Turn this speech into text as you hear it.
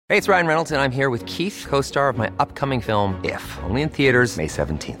Hey, it's Ryan Reynolds, and I'm here with Keith, co-star of my upcoming film, If, only in theaters May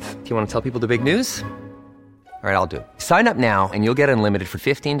 17th. Do you want to tell people the big news? All right, I'll do it. Sign up now and you'll get unlimited for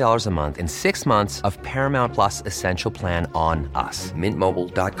 $15 a month and 6 months of Paramount Plus Essential Plan on us.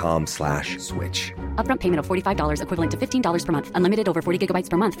 MintMobile.com/switch. Upfront payment of $45 equivalent to $15 per month. Unlimited over 40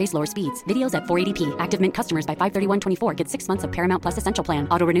 gigabytes per month. Face lower speeds. Videos at 480p. Active Mint customers by 531.24 get 6 months of Paramount Plus Essential Plan.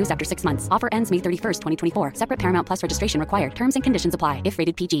 Auto renews after 6 months. Offer ends May 31st, 2024. Separate Paramount Plus registration required. Terms and conditions apply if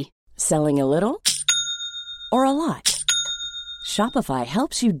rated PG. Selling a little or a lot? Shopify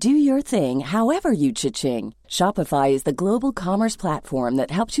helps you do your thing however you cha-ching. Shopify is the global commerce platform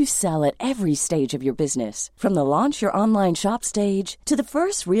that helps you sell at every stage of your business. From the launch your online shop stage to the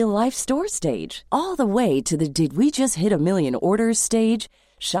first real-life store stage, all the way to the did we just hit a million orders stage.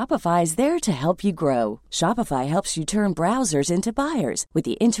 Shopify is there to help you grow. Shopify helps you turn browsers into buyers with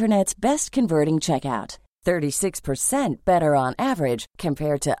the internet's best converting checkout. 36% better on average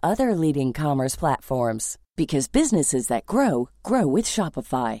compared to other leading commerce platforms. Because businesses that grow, grow with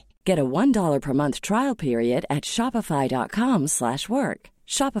Shopify. Get a $1 per month trial period at shopify.com/work.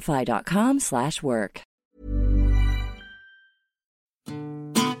 Shopify.com/work.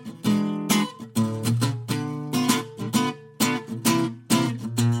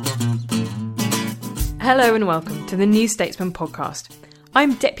 Hello and welcome to the New Statesman podcast.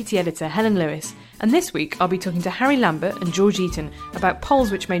 I'm Deputy Editor Helen Lewis, and this week I'll be talking to Harry Lambert and George Eaton about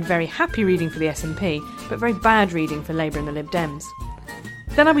polls which made very happy reading for the SNP, but very bad reading for Labour and the Lib Dems.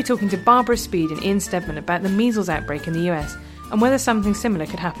 Then I'll be talking to Barbara Speed and Ian Steadman about the measles outbreak in the US and whether something similar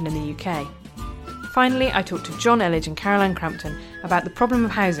could happen in the UK. Finally, I talked to John Elledge and Caroline Crampton about the problem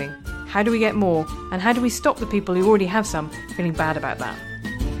of housing, how do we get more, and how do we stop the people who already have some feeling bad about that.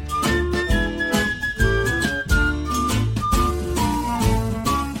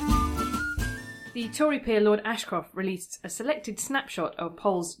 The Tory peer Lord Ashcroft released a selected snapshot of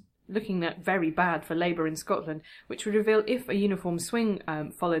polls looking at very bad for Labour in Scotland, which would reveal if a uniform swing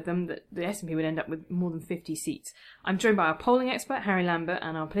followed them, that the SNP would end up with more than 50 seats. I'm joined by our polling expert, Harry Lambert,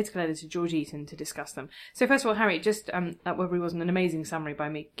 and our political editor, George Eaton, to discuss them. So first of all, Harry, just that probably wasn't an amazing summary by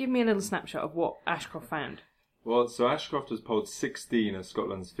me. Give me a little snapshot of what Ashcroft found. Well, so Ashcroft has polled 16 of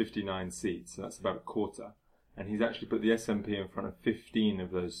Scotland's 59 seats, so that's about a quarter. And he's actually put the SNP in front of 15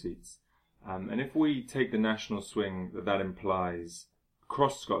 of those seats. And if we take the national swing that implies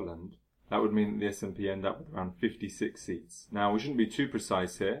across Scotland, that would mean that the SNP end up with around 56 seats. Now, we shouldn't be too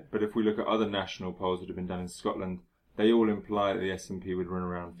precise here, but if we look at other national polls that have been done in Scotland, they all imply that the SNP would run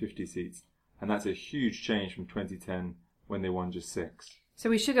around 50 seats. And that's a huge change from 2010 when they won just 6. So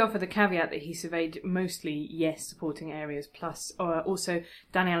we should offer the caveat that he surveyed mostly yes-supporting areas, plus also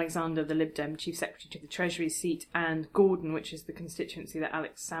Danny Alexander, the Lib Dem Chief Secretary to the Treasury seat, and Gordon, which is the constituency that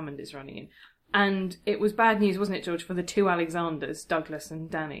Alex Salmond is running in. And it was bad news, wasn't it, George, for the two Alexanders, Douglas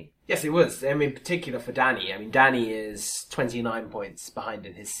and Danny? Yes, it was. I mean, in particular for Danny. I mean, Danny is 29 points behind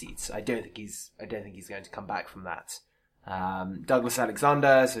in his seats. I don't think he's going to come back from that. Douglas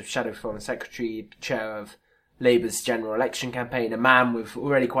Alexander, so Shadow Foreign Secretary, chair of Labour's general election campaign, a man with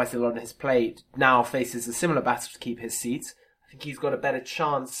already quite a lot on his plate, now faces a similar battle to keep his seat. I think he's got a better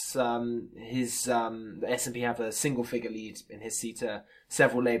chance. The SNP have a single-figure lead in his seat.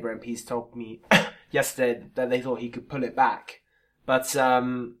 Several Labour MPs told me yesterday that they thought he could pull it back. But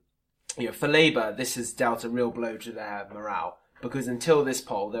for Labour, this has dealt a real blow to their morale, because until this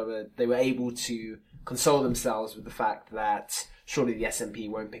poll, they were able to console themselves with the fact that surely the SNP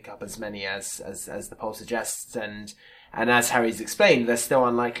won't pick up as many as the poll suggests, and as Harry's explained, they're still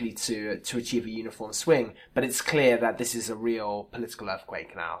unlikely to achieve a uniform swing. But it's clear that this is a real political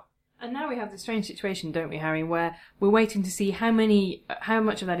earthquake now. And now we have the strange situation, don't we, Harry, where we're waiting to see how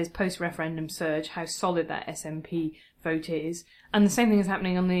much of that is post-referendum surge, how solid that SNP vote is. And the same thing is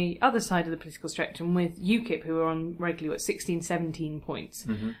happening on the other side of the political spectrum with UKIP, who are on regularly, 16, 17 points.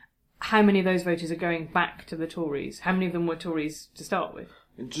 Mm-hmm. How many of those voters are going back to the Tories? How many of them were Tories to start with?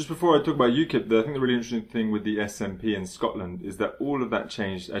 And just before I talk about UKIP, I think the really interesting thing with the SNP in Scotland is that all of that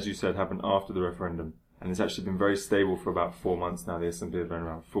change, as you said, happened after the referendum. And it's actually been very stable for about 4 months now. The SNP has been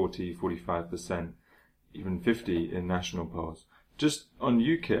around 40, 45%, even 50 in national polls. Just on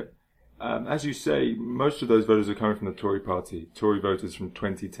UKIP, as you say, most of those voters are coming from the Tory party, Tory voters from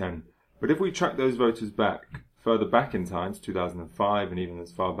 2010. But if we track those voters further back in time, to 2005 and even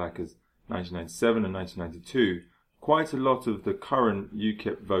as far back as 1997 and 1992, quite a lot of the current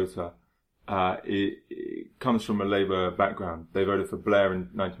UKIP voter it comes from a Labour background. They voted for Blair in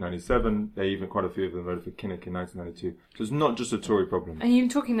 1997. Quite a few of them voted for Kinnock in 1992. So it's not just a Tory problem. And you're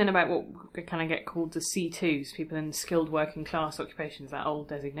talking then about what kind of get called the C2s, people in skilled working class occupations, that old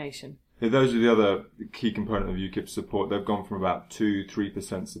designation. Yeah, those are the other key component of UKIP's support. They've gone from about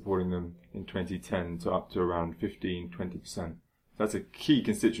 2-3% supporting them in 2010 to up to around 15-20%. That's a key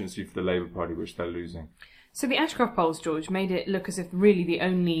constituency for the Labour Party, which they're losing. So the Ashcroft polls, George, made it look as if really the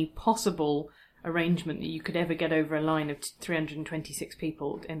only possible arrangement that you could ever get over a line of 326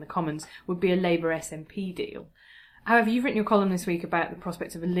 people in the Commons would be a Labour SNP deal. However, you've written your column this week about the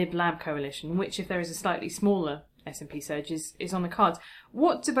prospect of a Lib-Lab coalition, which, if there is a slightly smaller SNP surge, is on the cards.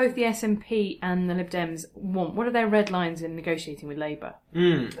 What do both the SNP and the Lib Dems want? What are their red lines in negotiating with Labour?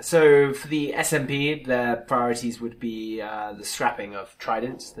 So for the SNP, their priorities would be the scrapping of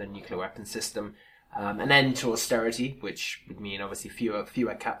Trident, the nuclear weapons system, an end to austerity, which would mean obviously fewer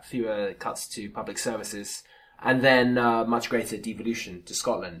cuts to public services, and then much greater devolution to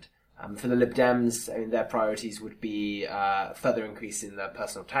Scotland. For the Lib Dems, I mean, their priorities would be further increase in the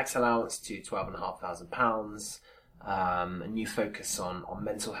personal tax allowance to £12,500, a new focus on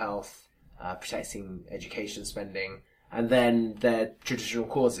mental health, protecting education spending, and then their traditional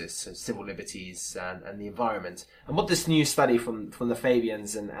causes, so civil liberties and the environment. And what this new study from the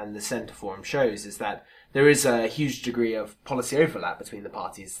Fabians and the Centre Forum shows is that there is a huge degree of policy overlap between the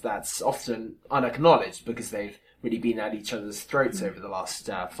parties that's often unacknowledged because they've really been at each other's throats over the last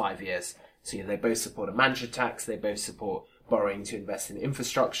 5 years. So, they both support a mansion tax, they both support borrowing to invest in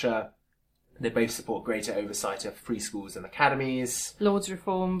infrastructure, they both support greater oversight of free schools and academies. Lords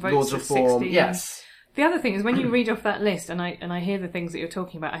reform, votes at 16. Yes. The other thing is when you read off that list and I hear the things that you're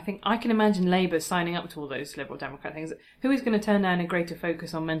talking about, I think I can imagine Labour signing up to all those Liberal Democrat things. Who is going to turn down a greater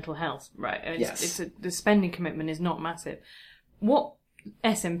focus on mental health, right? The spending commitment is not massive. What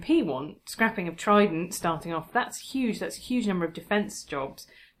SNP want, scrapping of Trident starting off, that's huge. That's a huge number of defence jobs.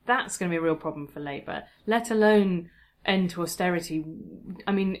 That's going to be a real problem for Labour, let alone end to austerity.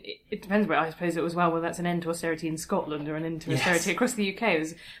 I mean, it depends, but I suppose it was, well, that's an end to austerity in Scotland or an end to austerity across the UK.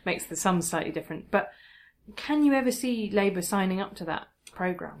 Makes the sum slightly different. But can you ever see Labour signing up to that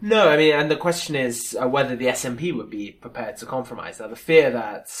programme? No, I mean, and the question is whether the SNP would be prepared to compromise. Now, the fear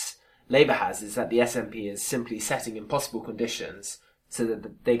that Labour has is that the SNP is simply setting impossible conditions so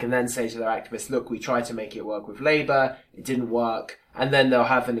that they can then say to their activists, look, we tried to make it work with Labour, it didn't work, and then they'll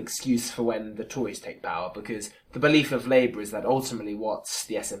have an excuse for when the Tories take power, because the belief of Labour is that ultimately what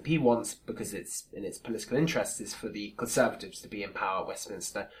the SNP wants, because it's in its political interest, is for the Conservatives to be in power at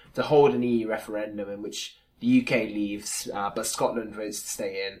Westminster, to hold an EU referendum in which the UK leaves, but Scotland votes to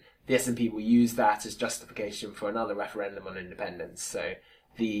stay in. The SNP will use that as justification for another referendum on independence. So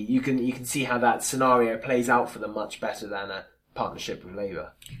you can see how that scenario plays out for them much better than a partnership with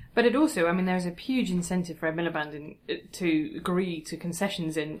Labour. But it also, I mean, there's a huge incentive for Ed Miliband to agree to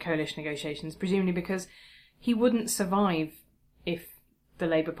concessions in coalition negotiations, presumably because he wouldn't survive if the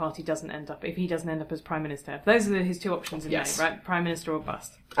Labour Party if he doesn't end up as Prime Minister. Those are his two options in May, right? Prime Minister or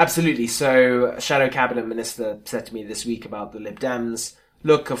bust. Absolutely. So, a Shadow Cabinet Minister said to me this week about the Lib Dems,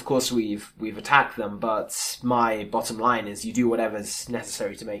 look, of course we've attacked them, but my bottom line is you do whatever's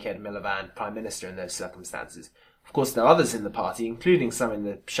necessary to make Ed Miliband Prime Minister in those circumstances. Of course, there are others in the party, including some in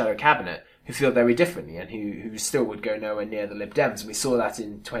the shadow cabinet, who feel very differently and who still would go nowhere near the Lib Dems. And we saw that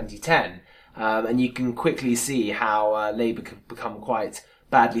in 2010. And you can quickly see how Labour could become quite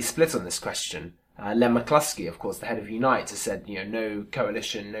badly split on this question. Len McCluskey, of course, the head of Unite, has said, no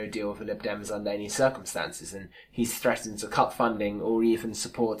coalition, no deal with the Lib Dems under any circumstances. And he's threatened to cut funding or even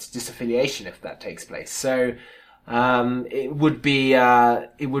support disaffiliation if that takes place. So it would be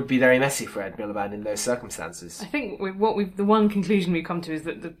very messy for Ed Miliband in those circumstances. I think the one conclusion we've come to is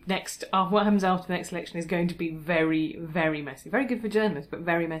that what happens after the next election is going to be very, very messy. Very good for journalists, but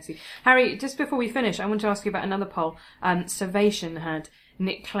very messy. Harry, just before we finish, I want to ask you about another poll. Survation had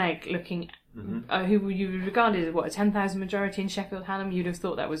Nick Clegg looking, who you regarded as a 10,000 majority in Sheffield Hallam. You'd have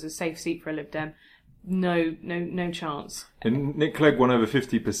thought that was a safe seat for a Lib Dem. No chance. And Nick Clegg won over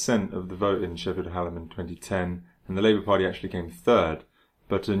 50% of the vote in Sheffield Hallam in 2010, and the Labour Party actually came third.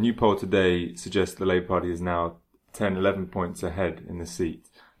 But a new poll today suggests the Labour Party is now 11 points ahead in the seat.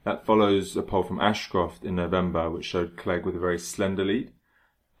 That follows a poll from Ashcroft in November, which showed Clegg with a very slender lead.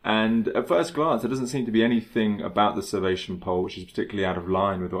 And at first glance, there doesn't seem to be anything about the Survation poll which is particularly out of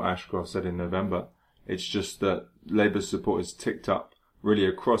line with what Ashcroft said in November. It's just that Labour's support has ticked up really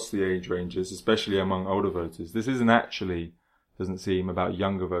across the age ranges, especially among older voters. This doesn't seem about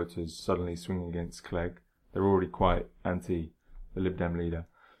younger voters suddenly swinging against Clegg. They're already quite anti the Lib Dem leader.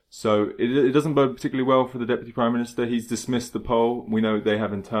 So it doesn't bode particularly well for the Deputy Prime Minister. He's dismissed the poll. We know they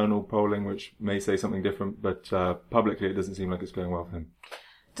have internal polling which may say something different, but publicly it doesn't seem like it's going well for him.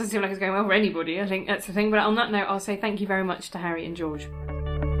 Doesn't seem like it's going well for anybody, I think that's the thing. But on that note, I'll say thank you very much to Harry and George.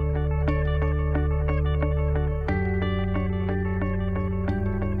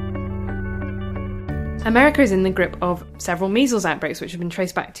 America is in the grip of several measles outbreaks which have been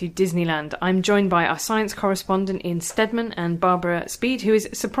traced back to Disneyland. I'm joined by our science correspondent Ian Statesman and Barbara Speed, who is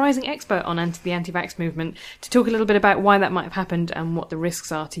a surprising expert on the anti-vax movement, to talk a little bit about why that might have happened and what the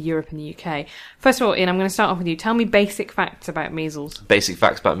risks are to Europe and the UK. First of all, Ian, I'm going to start off with you. Tell me basic facts about measles. Basic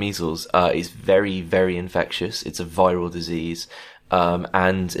facts about measles. It's very, very infectious. It's a viral disease.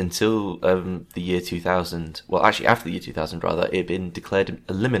 And until the year 2000, well, actually after the year 2000 rather, it had been declared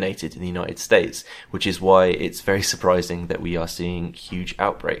eliminated in the United States, which is why it's very surprising that we are seeing huge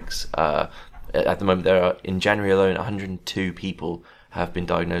outbreaks. At the moment, there are, in January alone, 102 people have been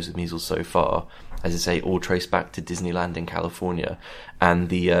diagnosed with measles so far. As I say, all traced back to Disneyland in California, and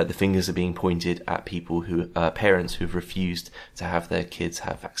the fingers are being pointed at people parents who've refused to have their kids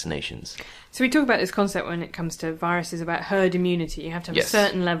have vaccinations. So we talk about this concept when it comes to viruses about herd immunity. You have to have a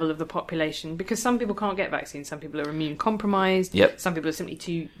certain level of the population, because some people can't get vaccines. Some people are immune compromised. Yep. Some people are simply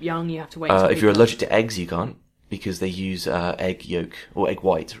too young. You have to wait. If you're allergic to eggs, you can't, because they use egg yolk or egg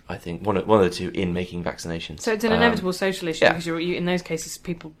white, I think, one of the two, in making vaccinations. So it's an inevitable social issue, because in those cases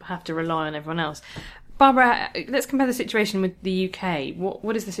people have to rely on everyone else. Barbara, let's compare the situation with the UK.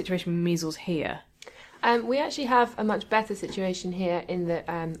 What is the situation with measles here? We actually have a much better situation here in that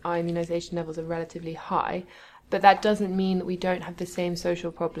our immunisation levels are relatively high, but that doesn't mean that we don't have the same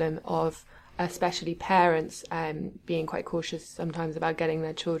social problem of especially parents being quite cautious sometimes about getting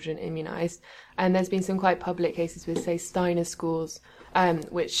their children immunised. And there's been some quite public cases with, say, Steiner schools,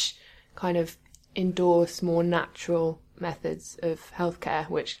 which kind of endorse more natural methods of healthcare,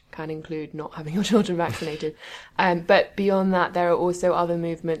 which can include not having your children vaccinated. But beyond that, there are also other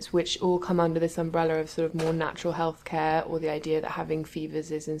movements which all come under this umbrella of sort of more natural healthcare, or the idea that having fevers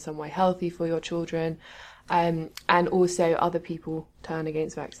is in some way healthy for your children. And also other people turn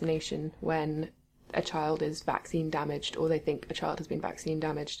against vaccination when a child is vaccine damaged, or they think a child has been vaccine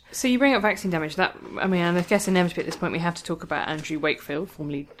damaged. So you bring up vaccine damage. And I guess inevitably at this point we have to talk about Andrew Wakefield,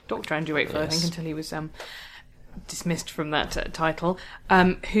 formerly Dr. Andrew Wakefield, yes. I think, until he was dismissed from that title,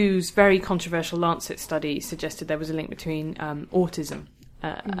 whose very controversial Lancet study suggested there was a link between autism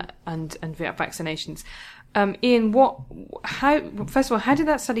and vaccinations. Ian, first of all, how did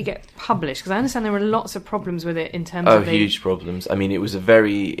that study get published? Because I understand there were lots of problems with it in terms of... huge problems. I mean, it was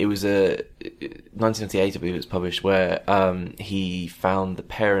 1978, I believe it was published, where he found the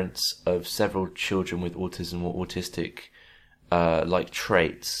parents of several children with autism or autistic like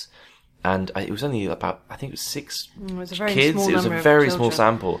traits. And it was only about, I think it was 6 kids. It was a very small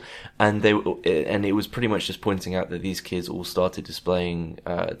sample, and it was pretty much just pointing out that these kids all started displaying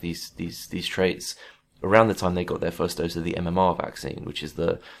these traits around the time they got their first dose of the MMR vaccine, which is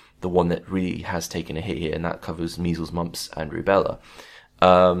the one that really has taken a hit here, and that covers measles, mumps, and rubella.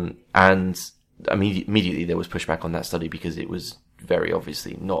 And immediately there was pushback on that study because it was very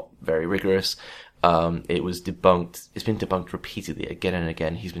obviously not very rigorous. It was debunked. It's been debunked repeatedly, again and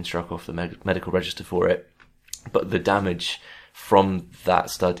again. He's been struck off the medical register for it. But the damage from that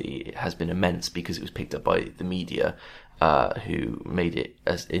study has been immense because it was picked up by the media, who made it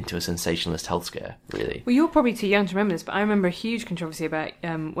into a sensationalist health scare, really. Well, you're probably too young to remember this, but I remember a huge controversy about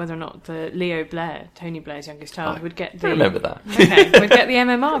whether or not Leo Blair, Tony Blair's youngest child, would get the... I remember that. would get the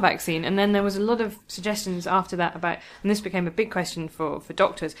MMR vaccine. And then there was a lot of suggestions after that about, and this became a big question for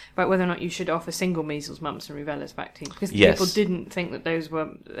doctors, about whether or not you should offer single measles, mumps and rubella vaccine. Because people didn't think that those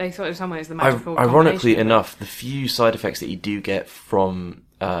were... They thought it was some ways the magical ironically enough, the few side effects that you do get from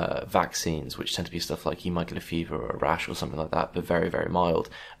vaccines, which tend to be stuff like you might get a fever or a rash or something like that, but very, very mild,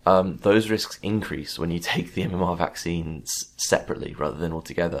 those risks increase when you take the MMR vaccines separately rather than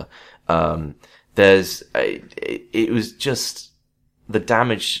altogether. It was just the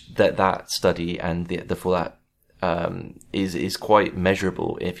damage that study and the fallout is quite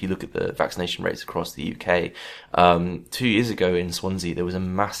measurable if you look at the vaccination rates across the UK. 2 years ago in Swansea, there was a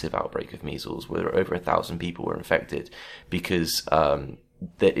massive outbreak of measles where over 1,000 people were infected because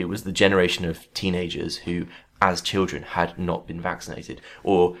that it was the generation of teenagers who, as children, had not been vaccinated.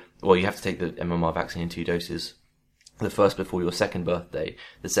 You have to take the MMR vaccine in 2 doses. The first before your 2nd birthday,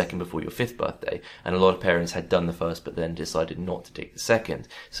 the 2nd before your 5th birthday. And a lot of parents had done the first but then decided not to take the 2nd,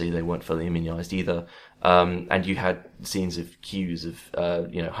 so they weren't fully immunised either. And you had scenes of queues of,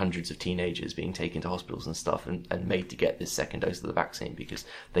 hundreds of teenagers being taken to hospitals and stuff and made to get this 2nd dose of the vaccine because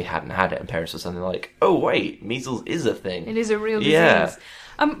they hadn't had it. And parents were something like, oh wait, measles is a thing. It is a real disease. Yeah.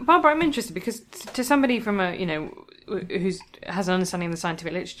 Barbara, I'm interested because to somebody from who has an understanding of the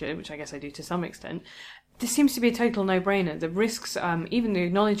scientific literature, which I guess I do to some extent, this seems to be a total no-brainer. The risks, even the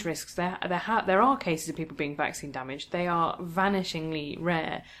acknowledged risks, there are cases of people being vaccine damaged. They are vanishingly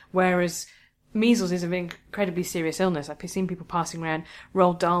rare, whereas measles is an incredibly serious illness. I've seen people passing around.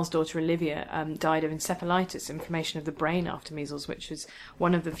 Roald Dahl's daughter Olivia died of encephalitis, inflammation of the brain after measles, which is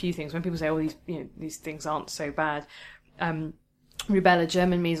one of the few things when people say, "Oh, these things aren't so bad." Rubella,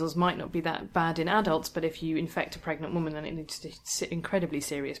 German measles might not be that bad in adults, but if you infect a pregnant woman, then it leads to incredibly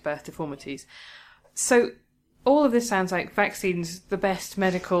serious birth deformities. So all of this sounds like vaccines, the best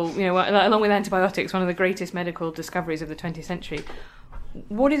medical, along with antibiotics, one of the greatest medical discoveries of the 20th century.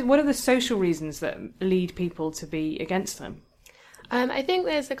 What are the social reasons that lead people to be against them? I think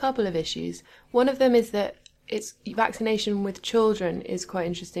there's a couple of issues. One of them is that vaccination with children is quite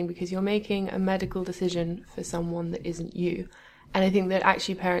interesting because you're making a medical decision for someone that isn't you. And I think that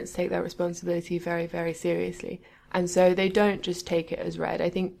actually parents take their responsibility very, very seriously. And so they don't just take it as read. I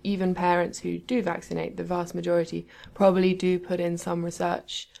think even parents who do vaccinate, the vast majority, probably do put in some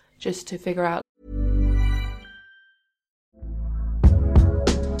research just to figure out.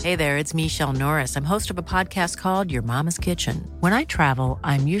 Hey there, it's Michelle Norris. I'm host of a podcast called Your Mama's Kitchen. When I travel,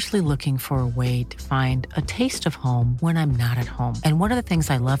 I'm usually looking for a way to find a taste of home when I'm not at home. And one of the things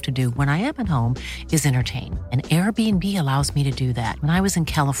I love to do when I am at home is entertain. And Airbnb allows me to do that. When I was in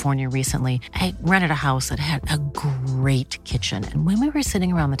California recently, I rented a house that had a great kitchen. And when we were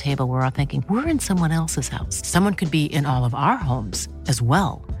sitting around the table, we were all thinking, we're in someone else's house. Someone could be in all of our homes as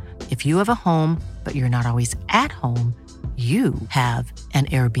well. If you have a home, but you're not always at home, you have an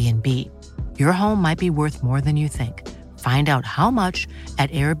Airbnb. Your home might be worth more than you think. Find out how much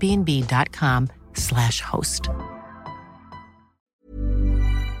at airbnb.com/host.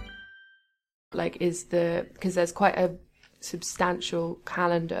 Because there's quite a substantial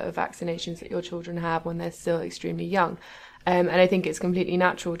calendar of vaccinations that your children have when they're still extremely young. And I think it's completely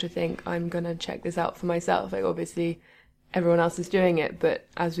natural to think, I'm going to check this out for myself. Like, obviously, everyone else is doing it, but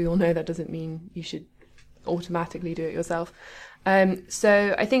as we all know, that doesn't mean you should automatically do it yourself.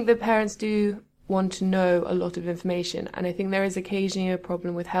 So I think the parents do want to know a lot of information, and I think there is occasionally a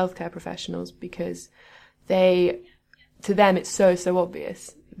problem with healthcare professionals because to them it's so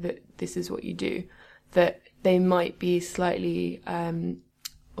obvious that this is what you do, that they might be slightly kind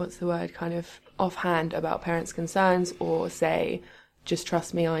of offhand about parents' concerns, or say, just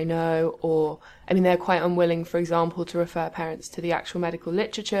trust me, I know, or, they're quite unwilling, for example, to refer parents to the actual medical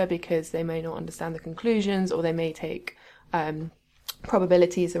literature because they may not understand the conclusions, or they may take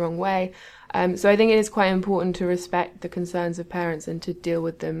probabilities the wrong way. So I think it is quite important to respect the concerns of parents and to deal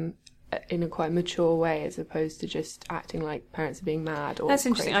with them in a quite mature way, as opposed to just acting like parents are being mad or That's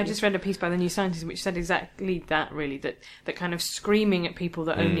interesting. crazy. I just read a piece by the New Scientist which said exactly that, really, that kind of screaming at people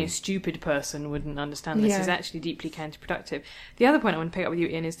that only a stupid person wouldn't understand this is actually deeply counterproductive. The other point I want to pick up with you,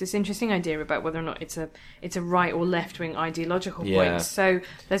 Ian, is this interesting idea about whether or not it's a right or left-wing ideological point. So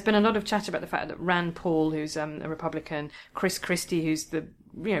there's been a lot of chatter about the fact that Rand Paul, who's a Republican, Chris Christie, who's the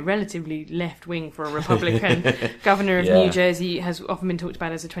relatively left-wing for a Republican governor of New Jersey, has often been talked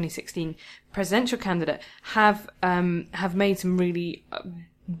about as a 2016 presidential candidate, have made some really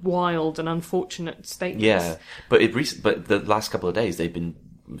wild and unfortunate statements. Yeah, but the last couple of days they've been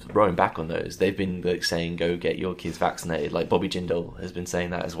rowing back on those. They've been saying, "Go get your kids vaccinated." Like Bobby Jindal has been saying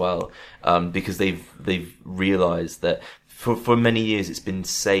that as well, because they've realised that for many years it's been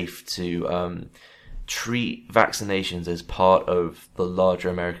safe to treat vaccinations as part of the larger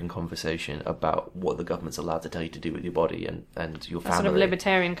American conversation about what the government's allowed to tell you to do with your body and your family. Sort of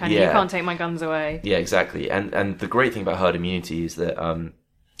libertarian kind of, you can't take my guns away. Yeah, exactly. And the great thing about herd immunity is that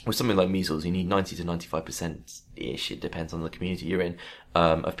with something like measles, you need 90 to 95%-ish, it depends on the community you're in,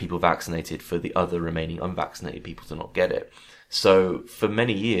 of people vaccinated for the other remaining unvaccinated people to not get it. So for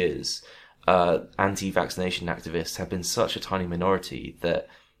many years, anti-vaccination activists have been such a tiny minority that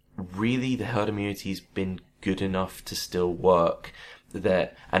really the herd immunity's been good enough to still work,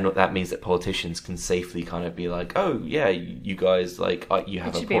 and what that means that politicians can safely kind of be like, oh yeah, you guys, like, you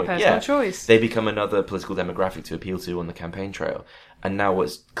have a point. It should be a personal choice. They become another political demographic to appeal to on the campaign trail. And now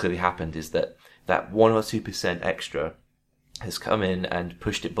what's clearly happened is that 1 or 2% extra has come in and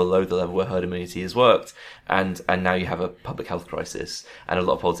pushed it below the level where herd immunity has worked, and now you have a public health crisis, and a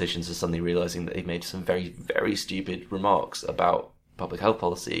lot of politicians are suddenly realising that they've made some very, very stupid remarks about public health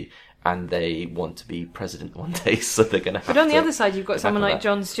policy, and they want to be president one day, so they're going to have to... But on the other side, you've got someone like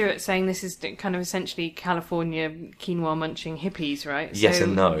Jon Stewart saying this is kind of essentially California quinoa-munching hippies, right? Yes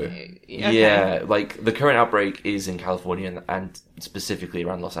and no. Okay. Yeah, like, the current outbreak is in California, and specifically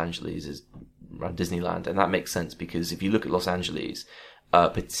around Los Angeles, is around Disneyland, and that makes sense, because if you look at Los Angeles,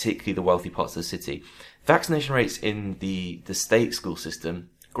 particularly the wealthy parts of the city, vaccination rates in the state school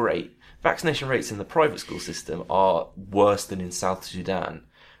system, great. Vaccination rates in the private school system are worse than in South Sudan.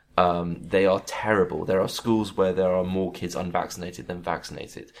 They are terrible. There are schools where there are more kids unvaccinated than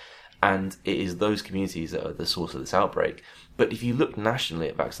vaccinated. And it is those communities that are the source of this outbreak. But if you look nationally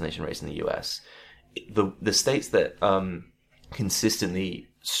at vaccination rates in the US, the states that consistently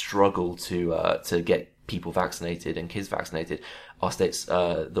struggle to get people vaccinated and kids vaccinated are states.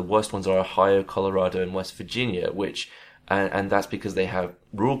 The worst ones are Ohio, Colorado, and West Virginia, and that's because they have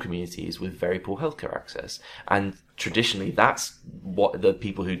rural communities with very poor healthcare access. And traditionally, that's what the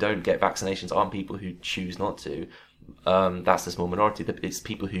people who don't get vaccinations aren't people who choose not to. That's the small minority. It's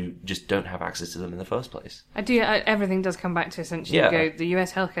people who just don't have access to them in the first place. Everything does come back to essentially the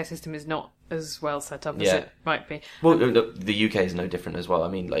US healthcare system is not as well set up as it might be. Well, the UK is no different as well. I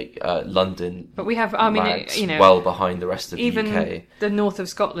mean, London. But we have, well behind the rest of the UK. Even the north of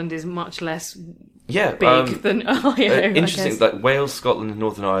Scotland is much less big than Ohio. Interesting. Like Wales, Scotland, and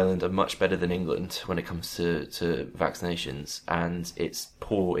Northern Ireland are much better than England when it comes to vaccinations, and it's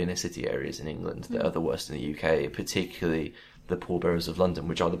poor inner city areas in England that are the worst in the UK, particularly the poor boroughs of London,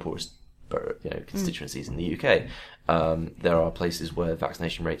 which are the poorest constituencies in the UK. There are places where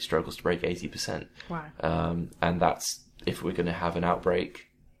vaccination rate struggles to break 80%. Wow. And that's, if we're going to have an outbreak,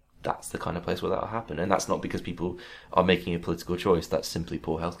 that's the kind of place where that'll happen. And that's not because people are making a political choice. That's simply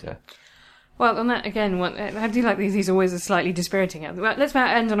poor healthcare. Well, on that, again, I do like these always are slightly dispiriting. Well, let's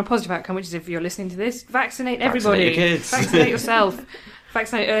end on a positive outcome, which is if you're listening to this, vaccinate everybody. Vaccinate your kids. Vaccinate yourself.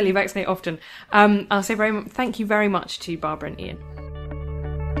 Vaccinate early, vaccinate often. I'll say thank you very much to Barbara and Ian.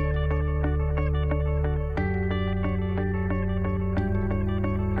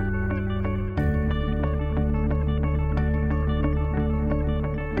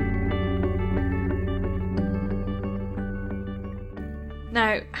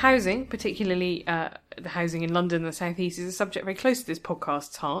 Now, housing, particularly the housing in London and the South East, is a subject very close to this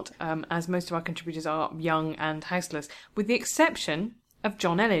podcast's heart, as most of our contributors are young and houseless, with the exception of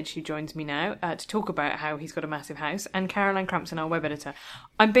John Elledge, who joins me now to talk about how he's got a massive house, and Caroline Crampton, our web editor.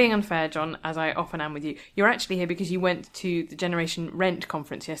 I'm being unfair, John, as I often am with you. You're actually here because you went to the Generation Rent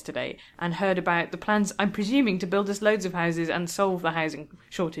conference yesterday and heard about the plans, I'm presuming, to build us loads of houses and solve the housing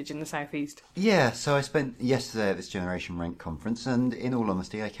shortage in the South East. Yeah, so I spent yesterday at this Generation Rent conference, and in all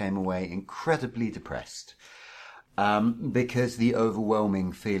honesty, I came away incredibly depressed. Because the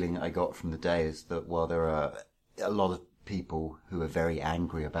overwhelming feeling I got from the day is that while there are a lot of people who are very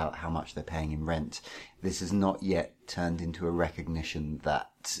angry about how much they're paying in rent, this has not yet turned into a recognition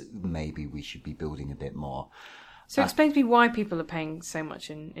that maybe we should be building a bit more. So explain to me why people are paying so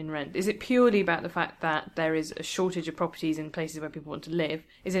much in rent. Is it purely about the fact that there is a shortage of properties in places where people want to live?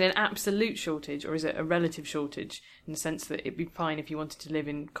 Is it an absolute shortage, or is it a relative shortage in the sense that it'd be fine if you wanted to live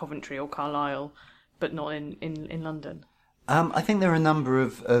in Coventry or Carlisle, but not in London? I think there are a number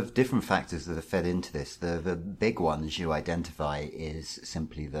of different factors that are fed into this. The big ones you identify is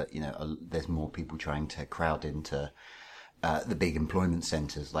simply that, there's more people trying to crowd into the big employment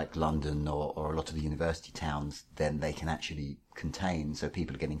centres like London or a lot of the university towns than they can actually contain. So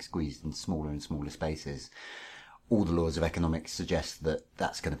people are getting squeezed in smaller and smaller spaces. All the laws of economics suggest that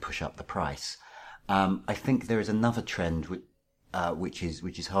that's going to push up the price. I think there is another trend which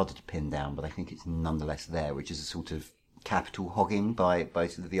is harder to pin down, but I think it's nonetheless there, which is a sort of capital hogging by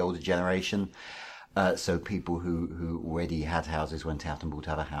sort of the older generation. So people who already had houses went out and bought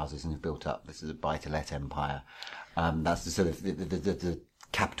other houses and have built up this is a buy-to-let empire. That's the sort of the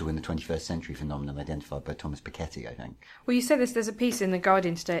capital in the 21st century phenomenon identified by Thomas Piketty, I think. Well, you said this. There's a piece in The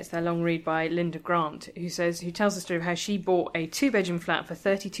Guardian today, it's their long read, by Linda Grant, who tells the story of how she bought a 2-bedroom flat for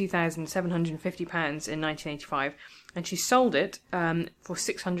 £32,750 in 1985, and she sold it for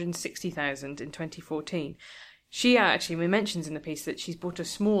 £660,000 in 2014. She actually mentions in the piece that she's bought a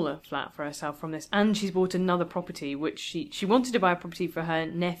smaller flat for herself from this, and she's bought another property, which she wanted to buy a property for her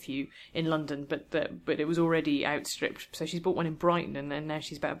nephew in London, but it was already outstripped. So she's bought one in Brighton, and now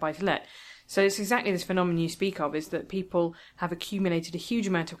she's about buy-to-let. So it's exactly this phenomenon you speak of, is that people have accumulated a huge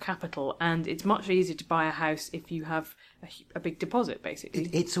amount of capital, and it's much easier to buy a house if you have a big deposit, basically.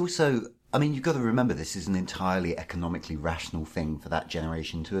 It's also, I mean, you've got to remember this is an entirely economically rational thing for that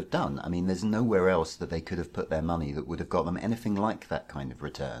generation to have done. I mean, there's nowhere else that they could have put their money that would have got them anything like that kind of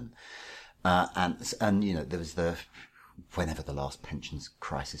return. And there was whenever the last pensions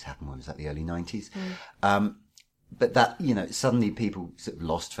crisis happened, when was that, the early 90s? But that, suddenly people sort of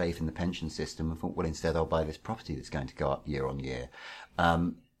lost faith in the pension system and thought, well, instead I'll buy this property that's going to go up year on year.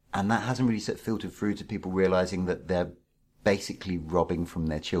 And that hasn't really sort of filtered through to people realising that they're basically robbing from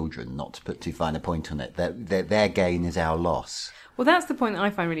their children, not to put too fine a point on it. Their gain is our loss. Well, that's the point that I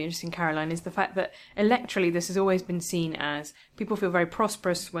find really interesting, Caroline, is the fact that electorally this has always been seen as people feel very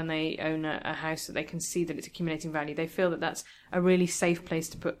prosperous when they own a house, that they can see that it's accumulating value. They feel that that's a really safe place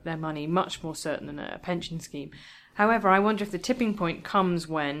to put their money, much more certain than a pension scheme. However, I wonder if the tipping point comes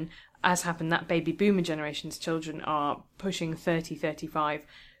when as happened, that baby boomer generation's children are pushing 30, 35,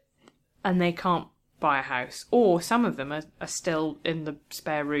 and they can't buy a house. Or some of them are still in the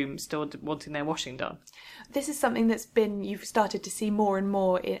spare room, still wanting their washing done. This is something you've started to see more and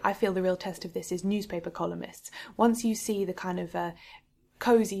more. I feel the real test of this is newspaper columnists. Once you see the kind of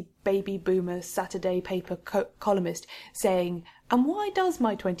cosy baby boomer Saturday paper columnist saying, and why does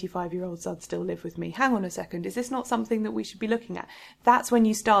my 25-year-old son still live with me? Hang on a second, is this not something that we should be looking at? That's when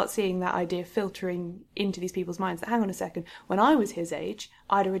you start seeing that idea filtering into these people's minds, that hang on a second, when I was his age,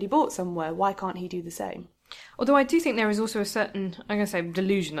 I'd already bought somewhere, why can't he do the same? Although I do think there is also a certain, I'm going to say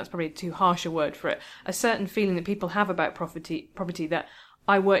delusion, that's probably too harsh a word for it, a certain feeling that people have about property that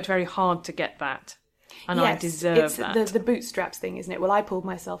I worked very hard to get that. And yes, I deserve that. It's the bootstraps thing, isn't it? Well, I pulled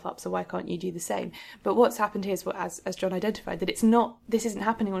myself up, so why can't you do the same? But what's happened here is, as John identified, that this isn't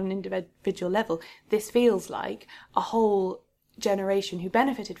happening on an individual level. This feels like a whole generation who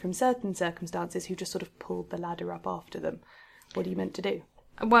benefited from certain circumstances who just sort of pulled the ladder up after them. What are you meant to do?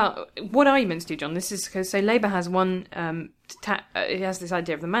 Well, what are you meant to do, John? This is because, so Labour has one, it has this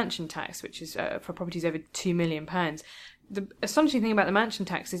idea of the mansion tax, which is for properties over £2 million. The astonishing thing about the mansion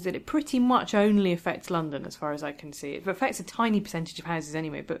tax is that it pretty much only affects London, as far as I can see. It affects a tiny percentage of houses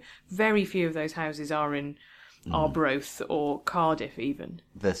anyway, but very few of those houses are in Arbroath or Cardiff even.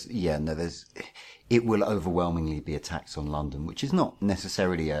 It will overwhelmingly be a tax on London, which is not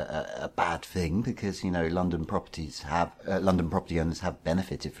necessarily a bad thing, because London property owners have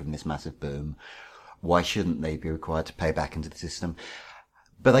benefited from this massive boom. Why shouldn't they be required to pay back into the system?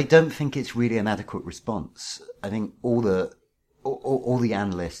 But I don't think it's really an adequate response. I think all the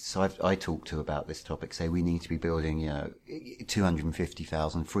analysts I talk to about this topic say we need to be building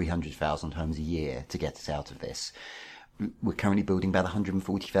 250,000, 300,000 homes a year to get us out of this. We're currently building about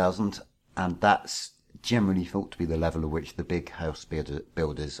 140,000, and that's generally thought to be the level at which the big house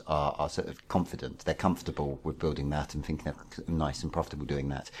builders are sort of confident. They're comfortable with building that and thinking they're nice and profitable doing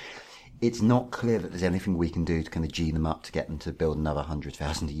that. It's not clear that there's anything we can do to kind of G them up to get them to build another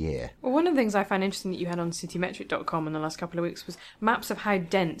 100,000 a year. Well, one of the things I found interesting that you had on citymetric.com in the last couple of weeks was maps of how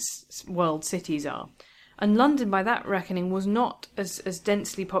dense world cities are. And London, by that reckoning, was not as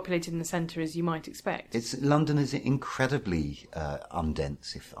densely populated in the centre as you might expect. London is incredibly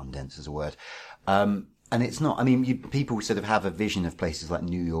undense, if undense is a word. And it's not, people sort of have a vision of places like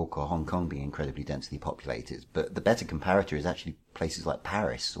New York or Hong Kong being incredibly densely populated, but the better comparator is actually places like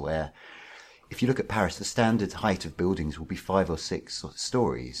Paris, where if you look at Paris, the standard height of buildings will be 5 or 6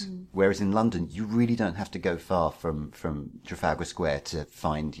 stories, whereas in London, you really don't have to go far from Trafalgar Square to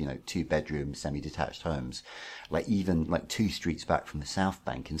find, 2-bedroom, semi-detached homes. Even 2 streets back from the South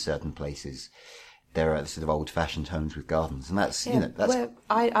Bank in certain places, there are sort of old-fashioned homes with gardens, and that's. Where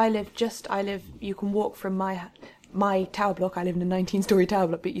I live. You can walk from my tower block. I live in a 19-story tower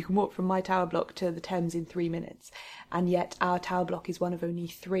block, but you can walk from my tower block to the Thames in 3 minutes, and yet our tower block is one of only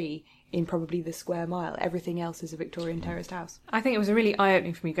 3 in probably the square mile. Everything else is a Victorian terraced house. I think it was a really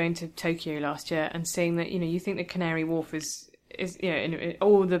eye-opening for me going to Tokyo last year and seeing that you think the Canary Wharf is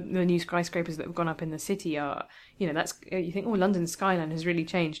all the new skyscrapers that have gone up in the city are, that's, you think, London's skyline has really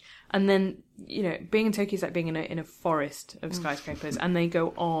changed. And then, being in Tokyo is like being in a forest of skyscrapers, and they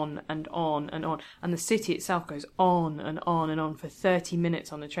go on and on and on. And the city itself goes on and on and on for 30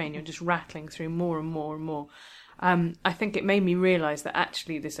 minutes on the train. You're just rattling through more and more and more. I think it made me realise that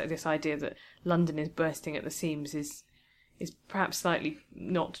actually this idea that London is bursting at the seams is perhaps slightly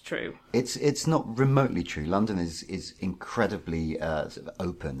not true. It's not remotely true. London is incredibly sort of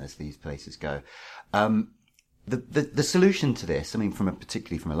open as these places go. The solution to this,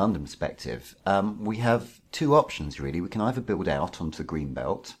 particularly from a London perspective, we have 2 options really. We can either build out onto the green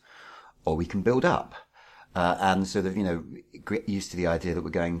belt, or we can build up. And sort of, get used to the idea that we're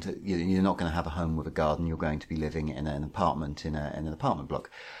going to, you're not going to have a home with a garden. You're going to be living in an apartment in an apartment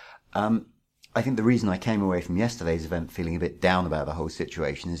block. I think the reason I came away from yesterday's event feeling a bit down about the whole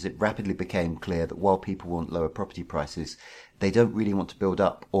situation is it rapidly became clear that while people want lower property prices, they don't really want to build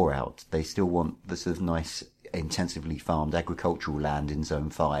up or out. They still want the sort of nice, intensively farmed agricultural land in Zone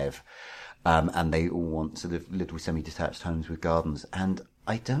 5. And they all want sort of little semi-detached homes with gardens. And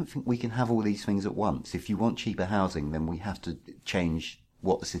I don't think we can have all these things at once. If you want cheaper housing, then we have to change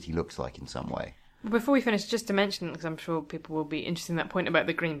what the city looks like in some way. Before we finish, just to mention, because I'm sure people will be interested in that point about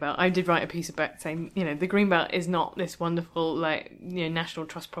the Greenbelt, I did write a piece about saying, the Greenbelt is not this wonderful, National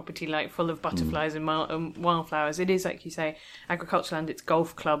Trust property, full of butterflies and wildflowers. It is, like you say, agricultural land, it's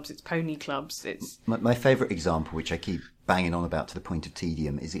golf clubs, it's pony clubs, it's... My favourite example, which I keep banging on about to the point of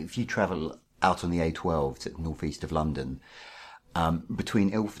tedium, is if you travel out on the A12 to the northeast of London, between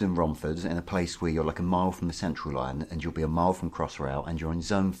Ilford and Romford, in a place where you're like a mile from the Central Line and you'll be a mile from Crossrail, and you're in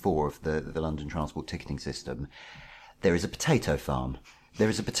Zone 4 of the London Transport ticketing system, there is a potato farm. There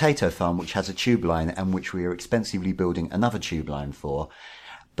is a potato farm which has a tube line and which we are expensively building another tube line for.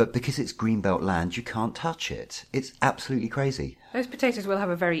 But because it's greenbelt land, you can't touch it. It's absolutely crazy. Those potatoes will have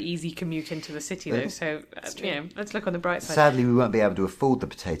a very easy commute into the city, though, so, let's look on the bright side. Sadly, we won't be able to afford the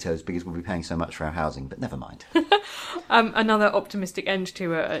potatoes because we'll be paying so much for our housing, but never mind. Another optimistic end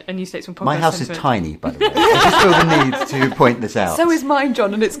to a New Statesman podcast. My house is tiny, by the way. I just feel the need to point this out. So is mine,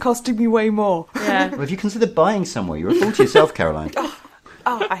 John, and it's costing me way more. Yeah. Well, if you consider buying somewhere, you're a fool to yourself, Caroline.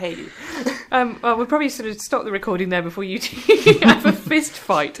 Oh, I hate you. Well, we'll probably sort of stop the recording there before you two have a fist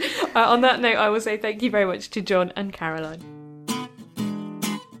fight. On that note, I will say thank you very much to John and Caroline.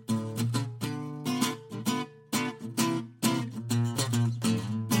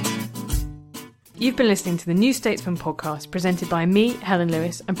 You've been listening to the New Statesman podcast, presented by me, Helen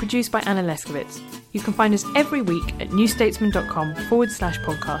Lewis, and produced by Anna Leskowitz. You can find us every week at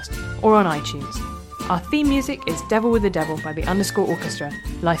newstatesman.com/podcast or on iTunes. Our theme music is Devil with the Devil by the _ Orchestra,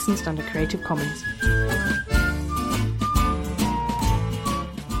 licensed under Creative Commons.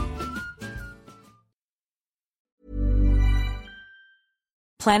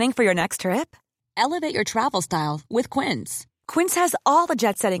 Planning for your next trip? Elevate your travel style with Quince. Quince has all the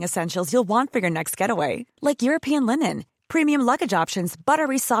jet-setting essentials you'll want for your next getaway, like European linen, premium luggage options,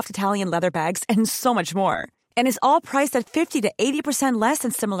 buttery soft Italian leather bags, and so much more. And is all priced at 50 to 80% less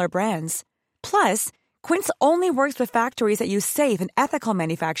than similar brands. Plus, Quince only works with factories that use safe and ethical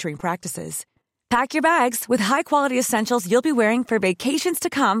manufacturing practices. Pack your bags with high-quality essentials you'll be wearing for vacations to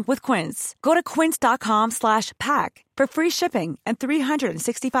come with Quince. Go to quince.com/pack for free shipping and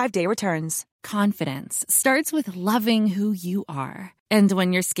 365-day returns. Confidence starts with loving who you are. And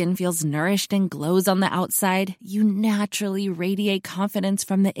when your skin feels nourished and glows on the outside, you naturally radiate confidence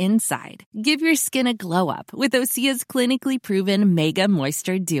from the inside. Give your skin a glow up with Osea's clinically proven Mega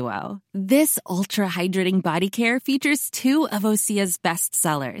Moisture Duo. This ultra-hydrating body care features 2 of Osea's best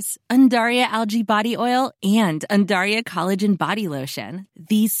sellers, Undaria Algae Body Oil and Undaria Collagen Body Lotion.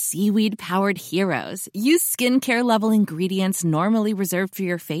 These seaweed-powered heroes use skincare-level ingredients normally reserved for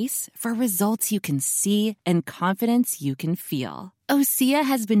your face for results you can see and confidence you can feel. Osea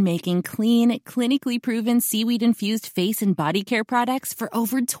has been making clean, clinically proven seaweed-infused face and body care products for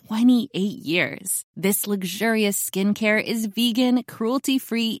over 28 years. This luxurious skincare is vegan,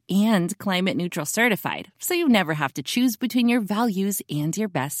 cruelty-free, and climate-neutral certified, so you never have to choose between your values and your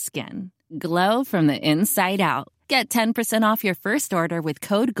best skin. Glow from the inside out. Get 10% off your first order with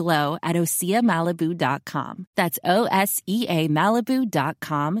code GLOW at OseaMalibu.com. That's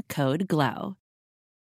OSEAMalibu.com, code GLOW.